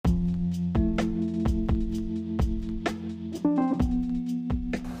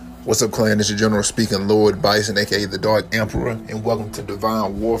What's up, clan? It's your general speaking Lord Bison, aka the Dark Emperor, and welcome to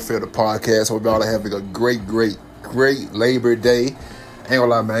Divine Warfare, the podcast. Hope y'all are having a great Labor Day. Ain't gonna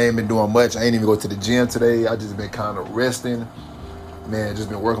lie, man, I ain't been doing much. I ain't even go to the gym today. I just been kind of resting. Man, just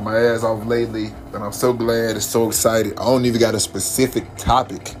been working my ass off lately, but I'm so glad, and so excited. I don't even got a specific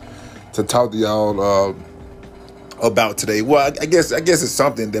topic to talk to y'all about today. Well, I guess it's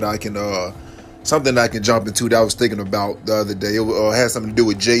something that I can jump into that I was thinking about the other day. It had something to do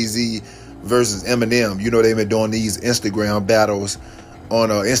with Jayz versus Eminem. You know, they've been doing these Instagram battles on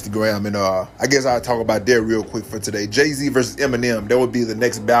Instagram, and I guess I'll talk about that real quick for today. Jayz versus Eminem, that would be the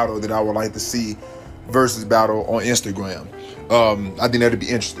next battle that I would like to see versus battle on Instagram. I think that'd be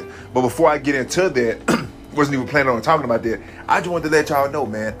interesting. But before I get into that, wasn't even planning on talking about that. I just wanted to let y'all know,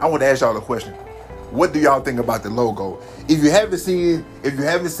 man. I want to ask y'all a question. What do y'all think about the logo? If you haven't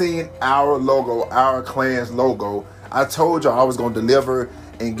seen our logo, our clan's logo, I told y'all I was gonna deliver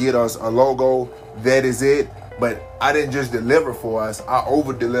and get us a logo. That is it. But I didn't just deliver for us. I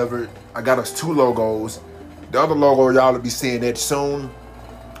over-delivered. I got us 2 logos. The other logo, y'all will be seeing that soon.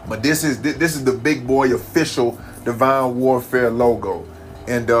 But this is the big boy official Divine Warfare logo.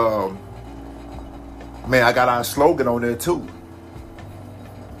 And man, I got our slogan on there too.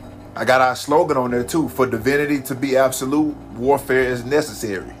 For divinity to be absolute, warfare is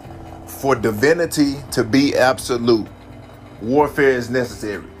necessary. For divinity to be absolute, warfare is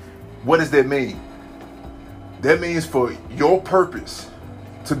necessary. What does that mean? That means for your purpose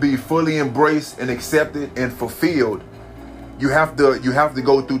to be fully embraced and accepted and fulfilled, you have to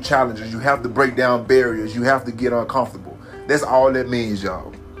go through challenges. You have to break down barriers. You have to get uncomfortable. That's all that means,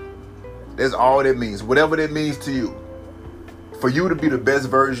 y'all. That's all that means. Whatever that means to you. For you to be the best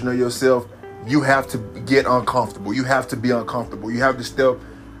version of yourself, you have to get uncomfortable. You have to be uncomfortable. You have to step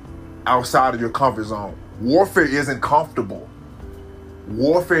outside of your comfort zone. Warfare isn't comfortable.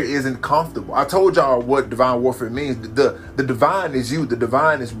 I told y'all what divine warfare means. The divine is you. The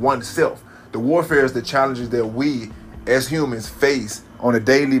divine is oneself. The warfare is the challenges that we as humans face on a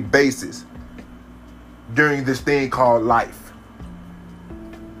daily basis during this thing called life.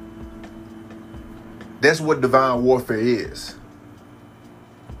 That's what divine warfare is.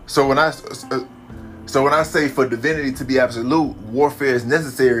 So when I say for divinity to be absolute, warfare is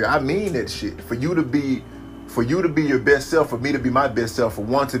necessary, I mean that shit. For you to be your best self, for me to be my best self, for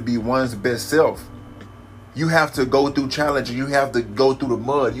one to be one's best self, you have to go through challenges. You have to go through the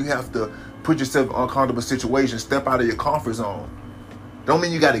mud. You have to put yourself in uncomfortable situations, step out of your comfort zone. Don't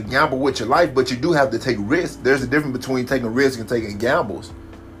mean you got to gamble with your life, but you do have to take risks. There's a difference between taking risks and taking gambles.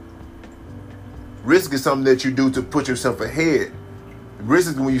 Risk is something that you do to put yourself ahead.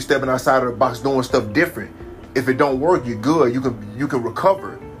 Risk is when you're stepping outside of the box, doing stuff different. If it don't work, you're good. You can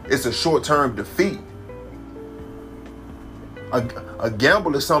recover. It's a short-term defeat. A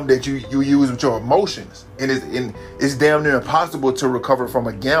gamble is something that you use with your emotions, and it's damn near impossible to recover from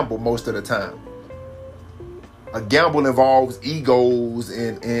a gamble most of the time. A gamble involves egos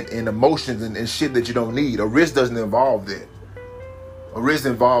and emotions and shit that you don't need. A risk doesn't involve that. A risk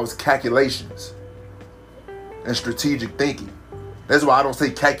involves calculations and strategic thinking. That's why I don't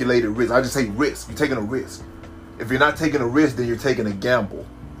say calculated risk. I just say risk. You're taking a risk. If you're not taking a risk, then you're taking a gamble.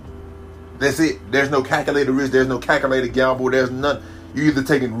 That's it. There's no calculated risk. There's no calculated gamble. There's none. You're either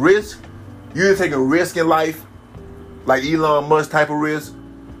taking risk. You're either taking risk in life, like Elon Musk type of risk,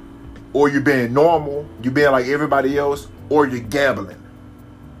 or you're being normal. You're being like everybody else, or you're gambling.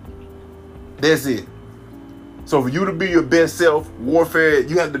 That's it. So for you to be your best self, warfare,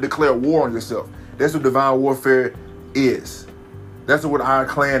 you have to declare war on yourself. That's what divine warfare is. That's what our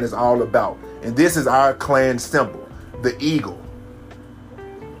clan is all about. And this is our clan symbol, the eagle.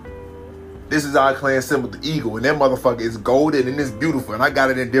 This is our clan symbol, the eagle. And that motherfucker is golden and it's beautiful. And I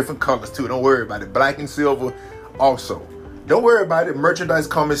got it in different colors too. Don't worry about it. Black and silver also. Don't worry about it. Merchandise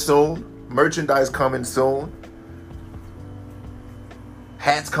coming soon.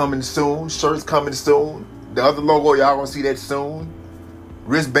 Hats coming soon. Shirts coming soon. The other logo, y'all gonna see that soon.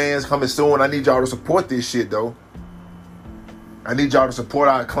 Wristbands coming soon. I need y'all to support this shit though. I need y'all to support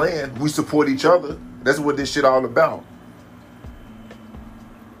our clan. We support each other. That's what this shit all about.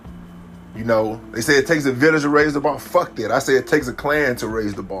 You know, they say it takes a village to raise the bar. Fuck that. I say it takes a clan to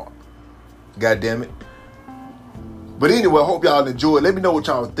raise the bar. God damn it. But anyway, I hope y'all enjoy it. Let me know what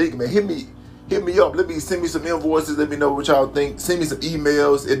y'all think, man. Hit me up. Send me some invoices. Let me know what y'all think. Send me some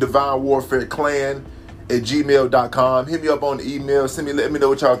emails at divinewarfareclan@gmail.com. Hit me up on the email. Let me know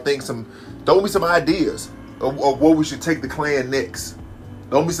what y'all think. Throw me some ideas of what we should take the clan next.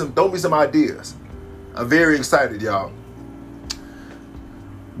 Throw me some ideas. I'm very excited, y'all.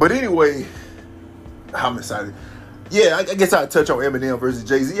 But anyway, I'm excited. yeah, I guess I'd touch on Eminem versus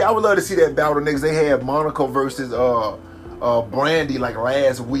Jayz. Yeah, I would love to see that battle next. They had Monica versus Brandy like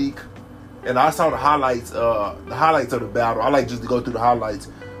last week, and I saw the highlights of the battle. I like just to go through the highlights.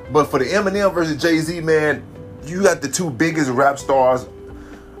 But for the Eminem versus Jay-Z, man, you got the two biggest rap stars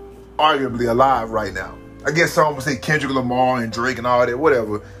arguably alive right now. I guess some would say Kendrick Lamar and Drake and all that,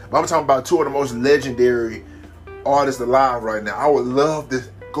 whatever. But I'm talking about two of the most legendary artists alive right now. I would love to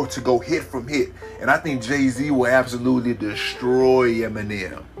go hit from hit. And I think Jay-Z will absolutely destroy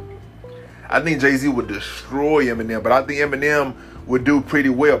Eminem. I think Jay-Z would destroy Eminem, but I think Eminem would do pretty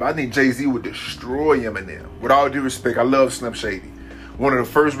well. But I think Jay-Z would destroy Eminem. With all due respect, I love Slim Shady. One of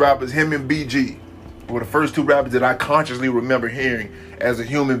the first rappers, him and BG, were the first two rappers that I consciously remember hearing as a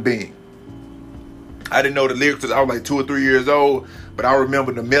human being. I didn't know the lyrics until I was like 2 or 3 years old, but I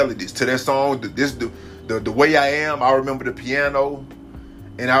remember the melodies to that song. The Way I Am, I remember the piano.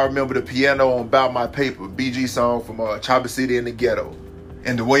 And I remember the piano on About My Paper, BG song from Chopper City in the Ghetto.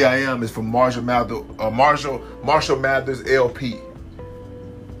 And The Way I Am is from Marshall Mathers LP.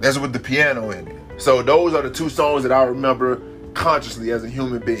 That's with the piano in it. So those are the two songs that I remember consciously as a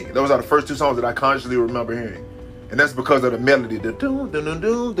human being. Those are the first two songs that I consciously remember hearing. And that's because of the melody. The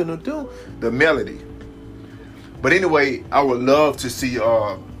melody. But anyway, I would love to see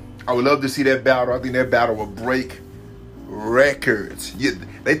that battle. I think that battle will break records. Yeah,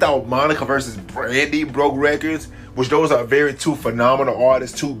 they thought Monica versus Brandy broke records, which those are two phenomenal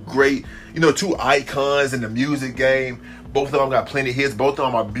artists, two great, two icons in the music game. Both of them got plenty of hits. Both of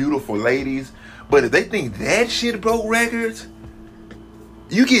them are beautiful ladies. But if they think that shit broke records,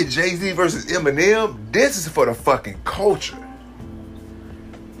 you get Jay-Z versus Eminem, this is for the fucking culture.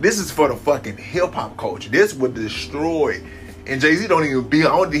 This is for the fucking hip-hop culture. This would destroy. And Jay-Z don't think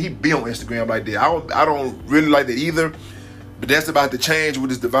he be on Instagram like that. I don't really like that either. But that's about to change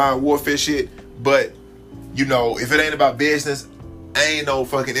with this Divine Warfare shit. But, if it ain't about business, I ain't no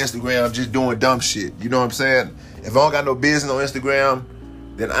fucking Instagram just doing dumb shit. You know what I'm saying? If I don't got no business on Instagram,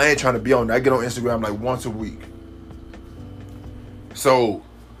 then I ain't trying to be on there. I get on Instagram like once a week. So,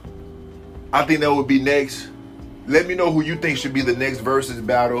 I think that would be next. Let me know who you think should be the next versus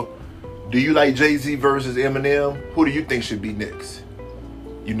battle. Do you like Jay-Z versus Eminem? Who do you think should be next?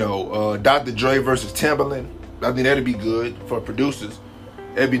 Dr. Dre versus Timbaland. I think that'd be good for producers.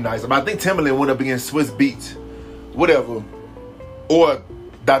 That'd be nice. But I think Timbaland went up against Swiss Beats. Whatever. Or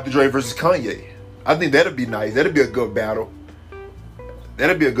Dr. Dre versus Kanye. I think that'd be nice. That'd be a good battle.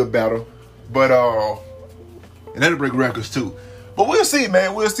 But, and that'll break records too. But we'll see,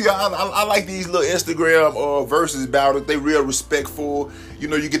 man. We'll see. I like these little Instagram versus battles. They real respectful. You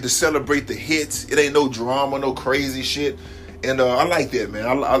get to celebrate the hits. It ain't no drama, no crazy shit. And I like that, man.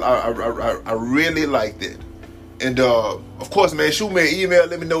 I really like that. And of course, man, shoot me an email.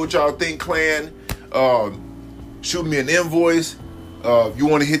 Let me know what y'all think, clan. Shoot me an invoice. If you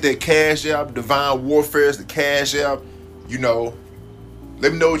want to hit that Cash App, Divine Warfare is the Cash App.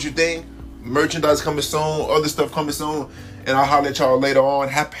 Let me know what you think. Merchandise coming soon. Other stuff coming soon. And I'll holler at y'all later on.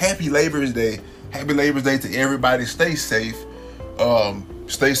 Happy Labor's Day. Happy Labor's Day to everybody. Stay safe.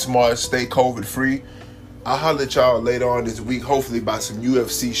 Stay smart. Stay COVID free. I'll holler at y'all later on this week. Hopefully about some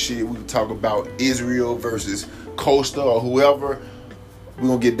UFC shit. We can talk about Israel versus Costa or whoever. We're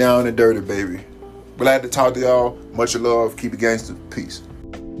going to get down and dirty, baby. Glad to talk to y'all. Much love. Keep it gangster. Peace.